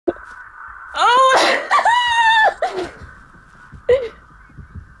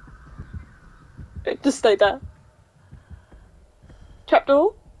Just stay there.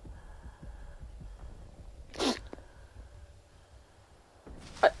 Trapdoor?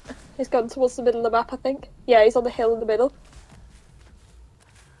 He's gone towards the middle of the map, I think. Yeah, he's on the hill in the middle.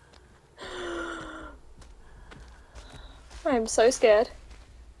 I am so scared.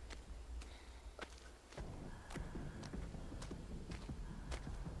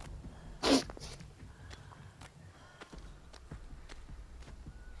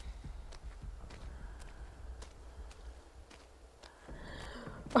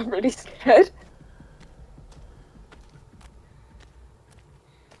 I'm really scared.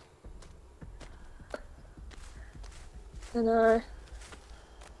 I know.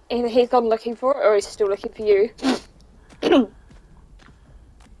 Either he's gone looking for it or he's still looking for you.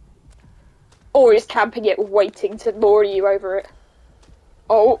 Or he's camping it, waiting to lure you over it.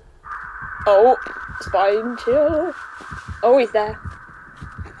 Oh. Oh. Spine chill. Oh, he's there.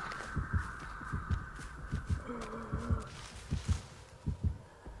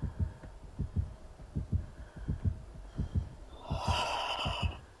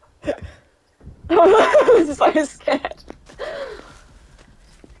 I'm so scared.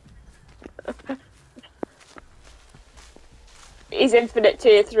 He's infinite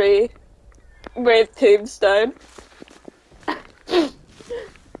tier 3 with Tombstone.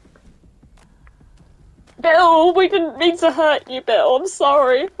 Bill, we didn't mean to hurt you, Bill. I'm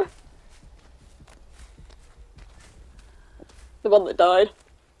sorry. The one that died.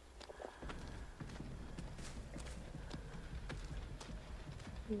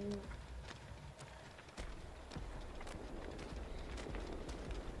 Yeah.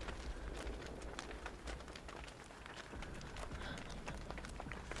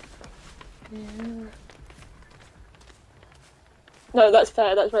 No, that's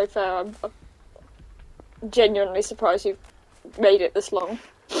fair. That's very fair. I'm genuinely surprised you've made it this long.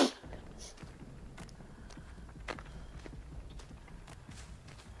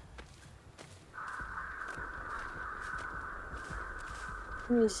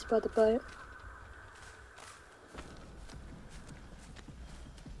 He's by the boat.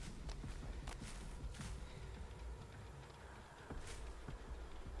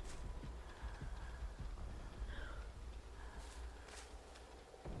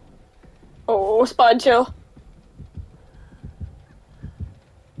 Oh, spine chill.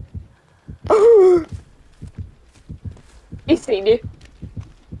 He's seen you.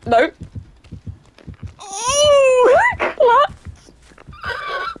 Nope. What?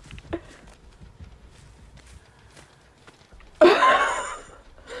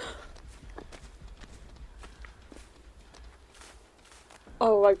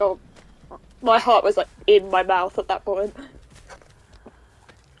 Oh my god. My heart was like in my mouth at that point.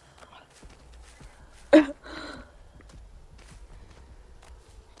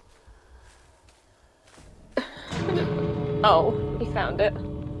 Oh, he found it.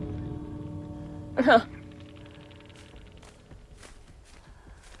 I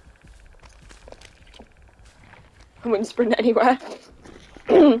wouldn't sprint anywhere.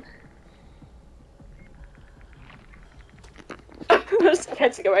 I'm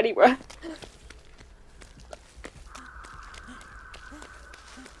scared to go anywhere.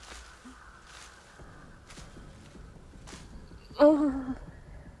 Oh.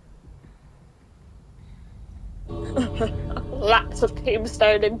 Lots of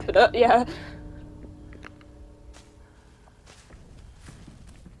Tombstone infinite, yeah.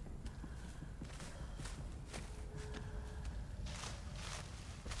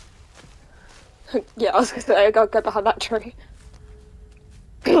 Yeah, I was gonna say, I gotta go behind that tree.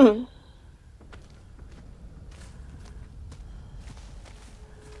 I'm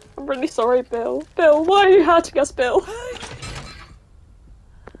really sorry, Bill. Bill, why are you hurting us, Bill?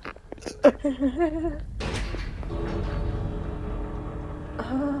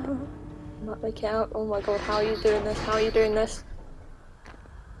 Might make it out. Oh my god, how are you doing this? How are you doing this?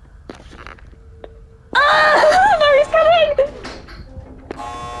 Ah! No, he's coming!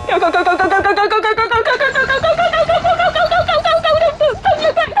 Go, go, go, go, go, go, go, go, go, go,